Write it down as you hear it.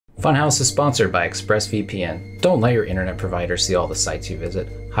Funhaus is sponsored by ExpressVPN. Don't let your internet provider see all the sites you visit.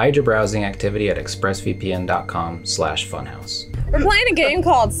 Hide your browsing activity at expressvpn.com/funhaus. We're playing a game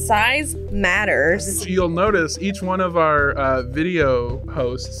called Size Matters. You'll notice each one of our video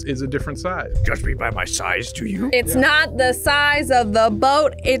hosts is a different size. Judge me by my size, do you? It's not the size of the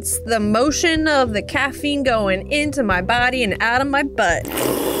boat, it's the motion of the caffeine going into my body and out of my butt.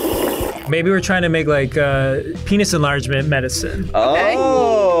 Maybe we're trying to make like penis enlargement medicine.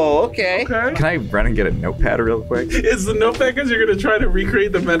 Oh, okay. Okay. Can I run and get a notepad real quick? Is the notepad because you're gonna try to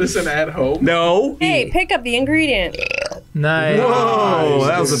recreate the medicine at home? No. Hey, pick up the ingredient. Nice. Whoa,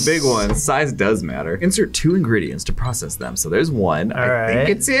 that was a big one. Size does matter. Insert 2 ingredients to process them. So there's one. I think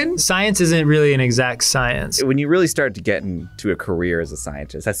it's in. Science isn't really an exact science. When you really start to get into a career as a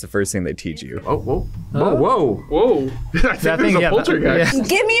scientist, that's the first thing they teach you. Oh, whoa. Whoa, whoa. Whoa. I think there's a poltergeist. Yeah.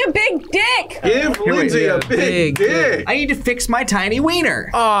 Give me a big dick! Give Lindsay a big dick! I need to fix my tiny wiener.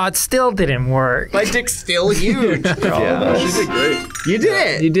 Oh, it still didn't work. My dick's still huge. Oh, she did great. You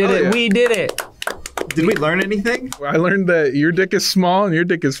did it. You did it. yeah. We did it. Did we learn anything? I learned that your dick is small and your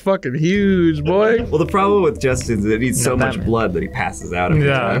dick is fucking huge, boy. Well, the problem with Justin is that he needs so No, much that- blood that he passes out every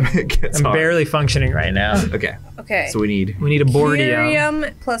Yeah. time it gets I'm hard. barely functioning right now. Okay. Okay. So we need. We need a bordium. Helium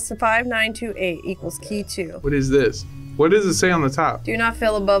plus 5928 equals key 2. What is this? What does it say on the top? Do not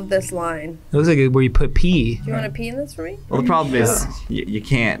fill above this line. It looks like where you put pee. Do you want to pee in this for me? Well, the problem is you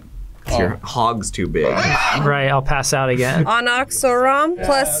can't. Your hog's too big. Right, I'll pass out again. Onoxoram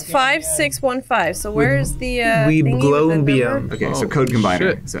plus 5615. So where's the thingy with the Weebglobium. number? Okay, so Oh, code combiner.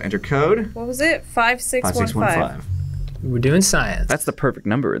 shit. So enter code What was it? 5615. 5615. We're doing science. That's the perfect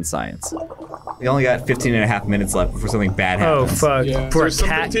number in science. We only got 15 and a half minutes left before something bad Oh happens. fuck! Yeah. Before a There's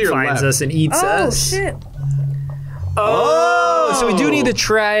something cat to your finds left. us and eats Oh us. shit. Oh, so we do need the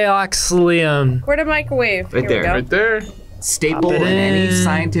trioxylium. Where the microwave? Right Here there. we go. Right there. Staple Pop in it any in.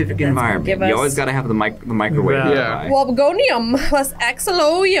 scientific environment. give You us- always got to have the microwave Yeah. nearby. Wobgonium plus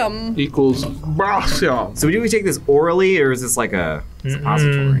exoloium. Equals Brasium. So do we take this orally or is this like a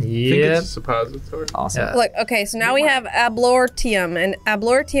suppository? I think Yep. it's a suppository. Awesome. Yeah. Look, okay, so now we have ablortium, and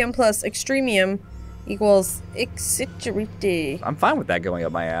ablortium plus extremium equals exciturity. I'm fine with that going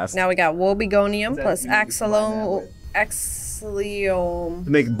up my ass. Now we got wobegonium plus exilium. To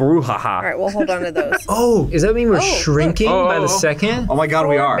make brouhaha. All right, we'll hold on to those. Oh, does that mean we're Oh, shrinking look. by the Oh. second? Oh my god,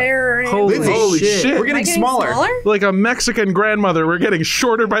 we are. Holy Holy shit. shit. We're Am I getting getting smaller. Like a Mexican grandmother, we're getting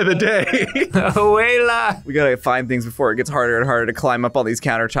shorter by the day. Abuela. We gotta find things before it gets harder and harder to climb up all these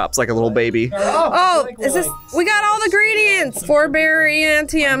countertops like a little baby. Oh, is this? We got all the ingredients.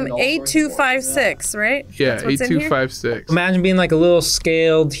 Forbariantium 8256, right? Yeah, That's what's in here? 8256. Imagine being like a little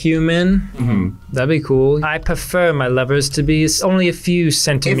scaled human. That'd be cool. I prefer my lovers to be only a few If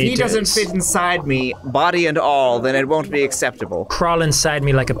centimeters. he doesn't fit inside me, body and all, then it won't be acceptable. Crawl inside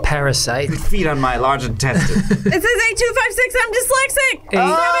me like a parasite. Feed on my large intestine. It says 8256. I'm dyslexic.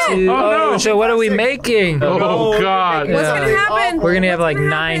 Oh, no. so what are we making? Oh, God. What's Yeah. gonna happen? We're gonna have What's like gonna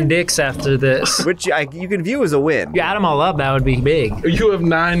 9 happen? dicks after this. Which you can view as a win. If you add them all up, that would be big. You have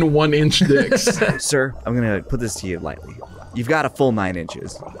 9 1-inch dicks. Sir, I'm gonna put this to you lightly. You've got a full 9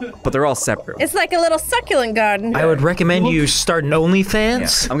 inches, but they're all separate. It's like a little succulent garden. I would recommend you start an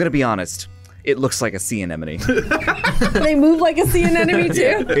OnlyFans. I'm gonna be honest. It looks like a sea anemone. They move like a sea anemone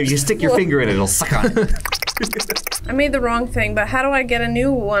too. If you stick your finger in it, it'll suck on it. It I made the wrong thing, but how do I get a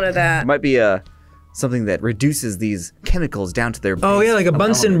new one of that? might be something that reduces these chemicals down to their Oh base yeah, like a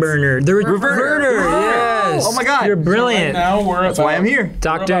Bunsen elements. burner. The reverter. Yes. Oh my God. You're brilliant. Now we're That's why I'm here.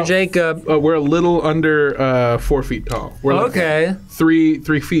 Dr. Jacob. We're a little under 4 feet tall. We're like Okay.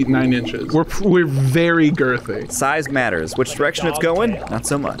 3 feet 9 inches. We're very girthy. Size matters. Which direction it's going, not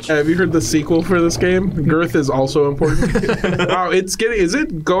so much. Have you heard the sequel for this game? Girth is also important. Wow, is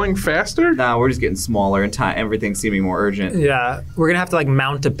it going faster? Nah, we're just getting smaller and everything's seeming more urgent. Yeah, we're gonna have to like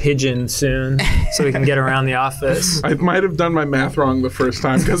mount a pigeon soon so we can get around the office. I might have done my math wrong the first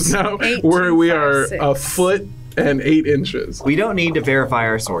time because now 8, we 2, are 5, a 6. foot and 8 inches. We don't need to verify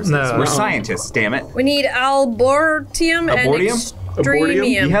our sources. No. We're scientists, damn it. We need albortium and Abortium? extremium.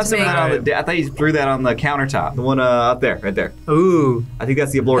 You have some to of that make- on the. I thought you threw that on the countertop. The one up there, right there. Ooh. I think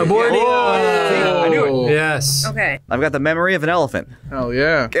that's the abortion. Abortion. I knew it. Yes. Okay. I've got the memory of an elephant Hell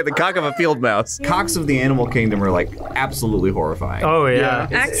yeah. and the cock of a field mouse. Cocks of the animal kingdom are like absolutely horrifying. Oh yeah.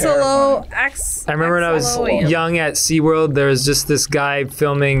 Yeah. I remember when I was Axoloium. young at SeaWorld, there was just this guy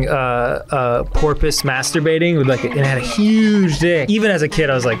filming a porpoise masturbating with like, and it had a huge dick. Even as a kid,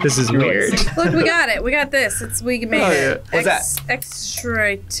 I was like, this is weird. Look, we got it. We got this. We made Oh, it. yeah. What's that?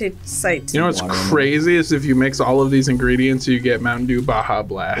 Extratite. You know what's crazy is if you mix all of these ingredients, you get Mountain Dew Baja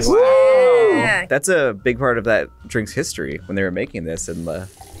Blast. Yeah. That's a big part of that drink's history when they were making this in the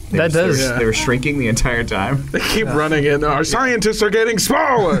That does. They were shrinking the entire time. They keep running in. Our scientists are getting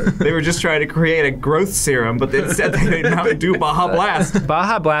smaller. They were just trying to create a growth serum, but instead they now do Baja Blast.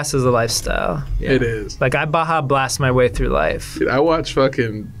 Baja Blast is a lifestyle. Yeah. It is. Like I Baja Blast my way through life. Dude, I watch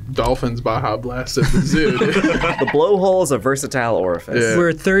fucking dolphins Baja Blast at the zoo. Dude. The blowhole is a versatile orifice. Yeah.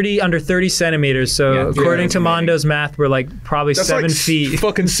 We're under 30 centimeters, so Yeah, according that's to amazing. Mondo's math, we're like probably That's 7 like feet.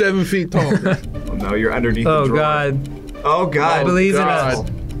 fucking 7 feet tall. Oh no, you're underneath the Oh drawer. God. Oh God. I believe in God.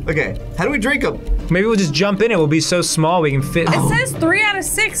 us. Okay, how do we drink them? Maybe we'll just jump in it. We'll be so small we can fit. It says 3 out of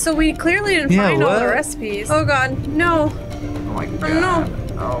 6, so we clearly didn't Yeah, find all the what? recipes. Oh god, no. Oh my God. no.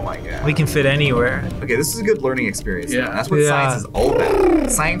 Oh my God. We can fit anywhere. Okay, this is a good learning experience. Yeah. That's what Yeah. science is all about.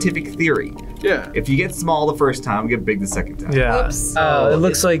 Scientific theory. Yeah. If you get small the first time, get big the second time. Yeah. Whoops. It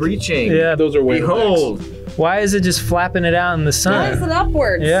looks it's like reaching. Yeah. Those are whale Behold. necks. Why is it just flapping it out in the Why sun? is it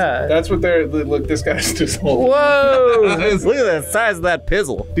upwards? Yeah. That's what they're. Look, this guy's just holding. Whoa. Look at the size of that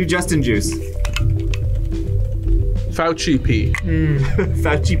pizzle. Do Justin juice. Fauci pee.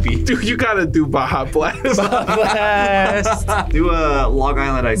 Fauci pee. Dude, you gotta do Baja Blast. Blast. Do a Long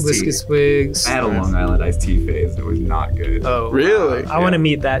Island iced tea. Whiskus Wigs. I had a Long Island iced tea phase. It was not good. Oh. Really? I want to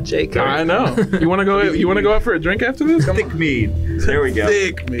meet that, Jacob. I know. You wanna go? You wanna go out for a drink after this? Come Thick on. mead. There we go.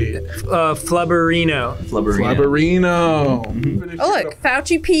 Thick meat. Flubberino. Flubberino. Flabberino. Oh look,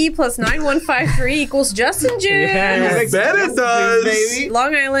 Fauci P plus 9153 equals Justin Juice. Yeah. Bet it does. Baby.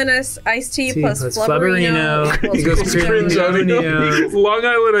 Long Island iced tea plus Flubberino Flubberino equals equals Cringeonio. Long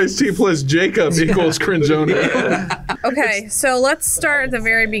Island iced tea plus Jacob equals Cringeonio. Okay, so let's start at the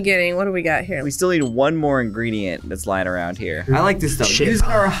very beginning. What do we got here? We still need one more ingredient that's lying around here. I like this stuff. Shit. Use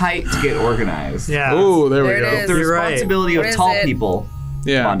our height to get organized. Yeah. Ooh, there we There it go. is. The You're right. responsibility What of is tall it? people,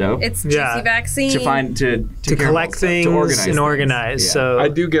 Yeah. Mondo, It's Yeah. GC vaccine. to find to collect things and organize. Yeah. So I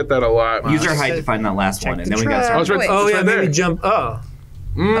do get that a lot. Use our height to find that last one, and then we got to track. I was right, Wait. Oh it's yeah, right maybe there. jump. Oh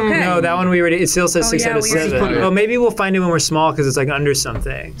Okay. no, that one we already. It still says Oh, 6 yeah, out of we 7. already did it. Oh, maybe we'll find it when we're small because it's like under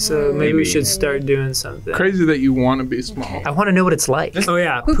something. So maybe we Maybe. should start doing something. Crazy that you want to be small. I want to know what it's like. Oh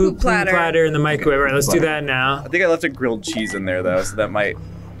yeah, Poo-poo platter. platter in the microwave. All right, let's do that now. I think I left a grilled cheese in there though, so that might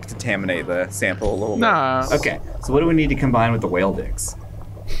contaminate the sample a little bit. Nah. Okay, so what do we need to combine with the whale dicks?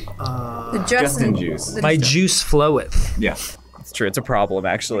 The Justin juice. My juice floweth. Yeah. It's true. It's a problem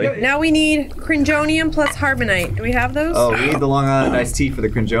actually. Now we need Cringonium plus Harbonite. Do we have those? Oh, we need the Long Island iced tea for the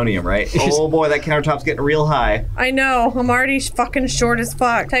Cringonium, right? Oh boy, that countertop's getting real high. I know. I'm already fucking short as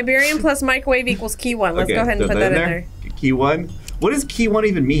fuck. Tiberium plus microwave equals key 1. Let's Okay, go ahead and throw put that in there. Key 1. What does key 1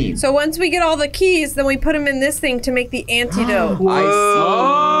 even mean? So once we get all the keys, then we put them in this thing to make the antidote.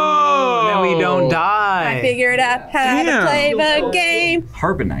 Oh. Then we don't die. I figured out how Damn. to play the game.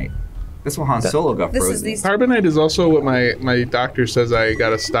 Carbonite. That's what Han Solo got This frozen. is these. Carbonite is also what my doctor says I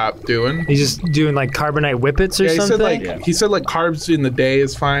gotta stop doing. He's just doing like carbonite whippets or Yeah, he said something. like he said like carbs in the day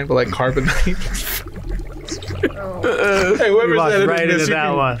is fine, but like carbonite. Hey, whoever's We walked editing right this, into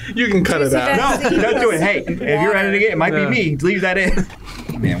that one. You can cut it out. Juicy No, don't do it. Hey, if you're Water. editing it, it might Yeah. be me. Leave that in.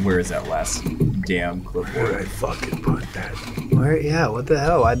 Man, where is that last damn Where clipboard? I fucking put that? Where? Yeah. What the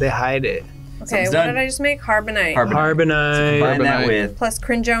hell? Why'd they hide it? Okay, what done. did I just make? Harbonite. Carbonite. Combine that Carbonite. with. Plus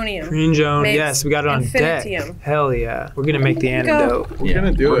Cringonium. Green Joan. Makes Yes, we got it on deck. infinitium. Hell yeah. We're gonna make the antidote. We're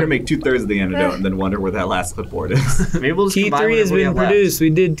gonna do We're it. gonna make 2/3 of the antidote and then wonder where that last clipboard is. Maybe we'll just Key combine 3 has whatever we been have left. produced. We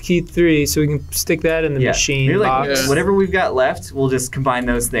did key 3, so we can stick that in the machine Maybe like box. Yeah. whatever we've got left, we'll just combine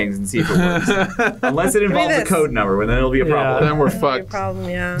those things and see if it works. Unless it involves a this. code number, then it'll be a Yeah. problem. Then we're That'd be a fucked. problem,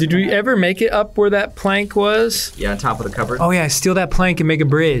 yeah. Did we ever make it up where that plank was? Yeah, on top of the cupboard. Oh yeah, steal that plank and make a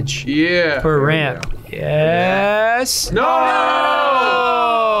bridge Yeah. or a ramp. Yes. No!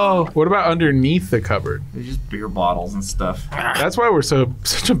 Oh. What about underneath the cupboard? There's just beer bottles and stuff. That's why we're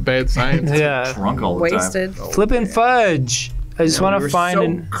such a bad science. Yeah. Drunk all the Wasted. time. Flippin' fudge. I just want to find so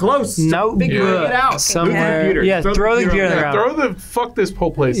an close. to notebook figuring it out. somewhere. Computer. Yeah, throw the computer Yeah, out. throw the fuck this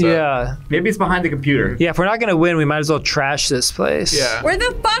whole place up. Yeah. Maybe it's behind the computer. Yeah, if we're not gonna win, we might as well trash this place. Yeah. Where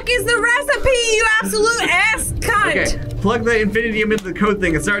the fuck is the recipe, you absolute ass cunt? Okay, plug the Infinitium into the code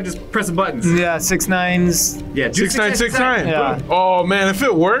thing and start just pressing buttons. Yeah, 6-9s. Yeah, do 6969. Yeah. Oh man, if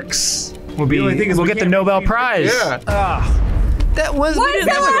it works. We'll be. only thing is We'll we get the can't Nobel repeat it. Prize. Yeah. That was. What is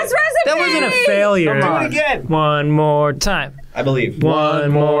the last recipe? That wasn't a failure. Do it again. One more time. I believe. One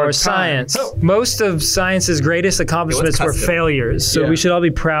more more time. science. Most of science's greatest accomplishments were custom. failures, so Yeah. we should all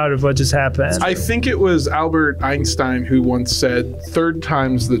be proud of what just happened. I think it was Albert Einstein who once said, "Third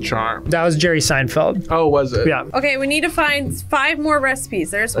time's the charm." That was Jerry Seinfeld. Oh, was it? Yeah. Okay, we need to find 5 more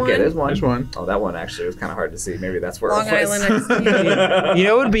recipes. There's one. Okay, there's one. There's one. Oh, that one actually was kind of hard to see. Maybe that's where Long it was. Island iced tea. You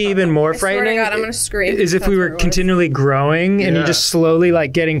know what would be even more I swear to frightening? God, I'm gonna scream. Is if That's we what were it was. continually growing and Yeah. you're just slowly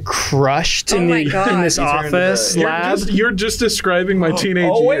like getting crushed Oh in my the God. in this You turn into office the- lab. You're just describing my teenage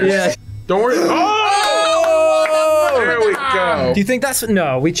wait. years. Yeah. Don't worry. There we go. Do you think that's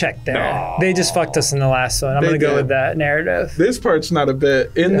no? We checked there. They just fucked us in the last one. I'm They gonna go did. with that narrative. This part's not a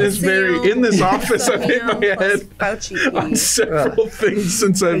bit. In this office, I've hit my head on several things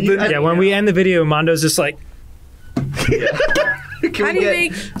since I've been. Yeah, when we end the video, Mondo's just like, How do you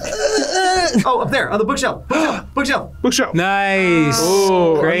make? Oh, up there on the bookshelf. Bookshelf. Bookshelf. nice,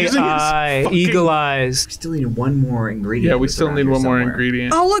 Oh, I'm great using his eye, fucking- eagle eyes. We still need one more ingredient. Yeah, we that's still around need here one more somewhere.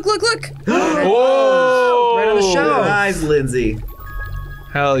 ingredient. Oh, look! Oh, Right on the shelf. Nice, Lindsay.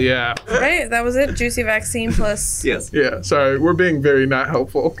 Hell yeah. Right, that was it. Juicy vaccine plus. Yes. Yeah, sorry, we're being very not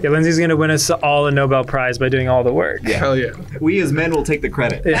helpful. Yeah, Lindsay's gonna win us all a Nobel Prize by doing all the work. Hell yeah. We as men will take the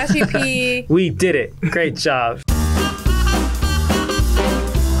credit. Ashy pea. We did it. Great job.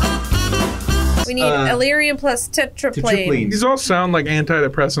 We need Illyrium plus tetraplane. These all sound like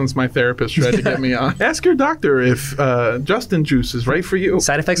antidepressants my therapist tried to get me on. Ask your doctor if Justin juice is right for you.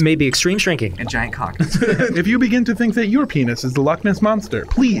 Side effects may be extreme shrinking. And giant cock. If you begin to think that your penis is the Loch Ness Monster,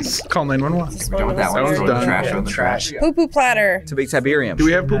 please call 911. Done with that one. That one's Throw it in the done. trash. Throw it in the trash. Poo-poo platter. To make Tiberium. Do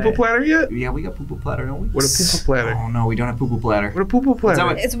we have poo-poo platter yet? Yeah, we got poo-poo platter, don't we? What a poo-poo platter? Oh no, we don't have poo-poo platter. What a poo-poo platter?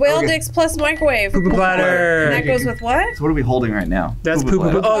 what- It's whale Okay. dicks plus microwave. Poo-poo platter. And that goes with what? So what are we holding right now? That's poo poo.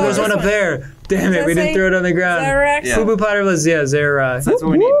 platter. Oh, there's this one up one. there. Damn it, Does we that didn't say throw it on the ground. Xerax? Yeah. Poo poo platter was Zera. That's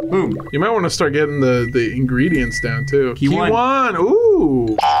what we need. Boom. You might want to start getting the ingredients down too. Key one.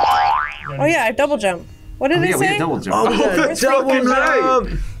 Ooh. Oh yeah, I double jump. What did Oh, they yeah, we say? got double jump. Oh, that's fucking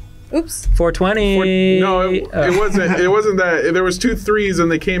right. Oops. 420. No, it wasn't. It wasn't that. There was 2 3s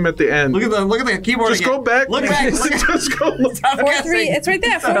and they came at the end. Look at the keyboard Just again. go back. Look back. Look at Just go. Look. 4-3. It's right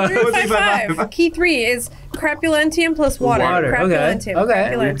there. 4-3-5-5. Key 3 is crapulentium plus water. Water, okay, Crapulentium.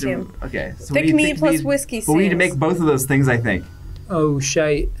 okay. Crapulentium. Okay. So Thick we need mead plus whiskey But we need to sings. make both of those things, I think. Oh,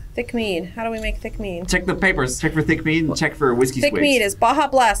 shite. Thick mead. How do we make thick mead? Check the papers. Check for thick mead and check for whiskey Thick swigs. mead is Baja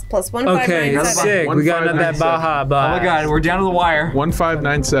Blast plus Okay, 1597. sick. We got that 1597. Baja Oh Blast. my god, we're down to the wire.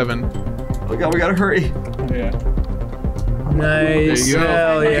 1597. Oh god, we gotta hurry. Yeah. Nice. There you go.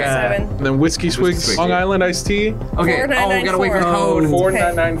 Hell yeah. 7. And then whiskey swigs, Swig, Long yeah. Island iced tea. Okay. Oh, we gotta wait for the code.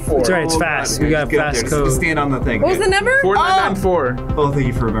 4994. That's right, it's fast. We got a fast Just code. stand on the thing. What was the number? 4994. Oh, thank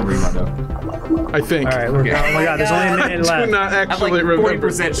you for remembering, Mondo. I think. All right, we're Okay. oh my god, there's only a I minute do left. not I'm actually like remember.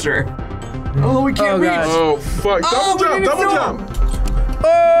 40% sure. Oh, we can't Oh, reach. God. Oh fuck! Oh, we Double didn't jump! Double do it. jump!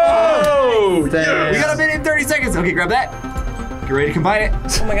 Oh! Damn. We got a minute and 30 seconds. Okay, grab that. Get ready to combine it.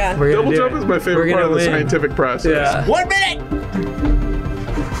 Oh my god. We're gonna Double do jump it. is my We're favorite gonna part of the win. scientific process. Yeah. 1 minute.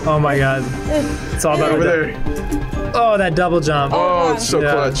 Oh my god. It's all about Over the there. Oh, that double jump. Oh, it's so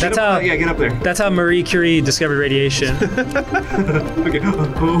Yeah. clutch. That's how Yeah, get up there. that's how Marie Curie discovered radiation. Okay.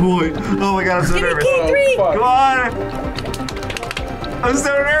 Oh boy. Oh my god, I'm so Give me nervous. key 3. fuck. Come on. I'm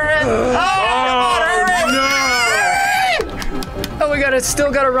so nervous. Oh, come on, hurry. Oh my god, it's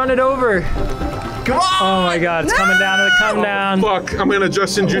still gotta run it over. Come on. Oh my god, it's coming down to the come down. Fuck! I'm gonna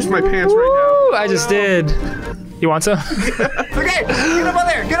just induce my pants right Woo, I just did. You want some? Okay, get up on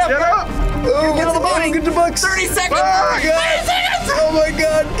there. Get up. now. Get up! Get on the box. Get the box. 30 seconds. 30 seconds. Oh my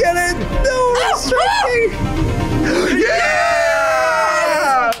god! Get it! No! It's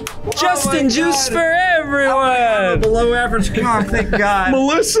Yeah! Justin juice for everyone. Below average car, thank God.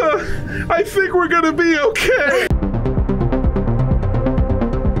 Melissa, I think we're gonna be okay.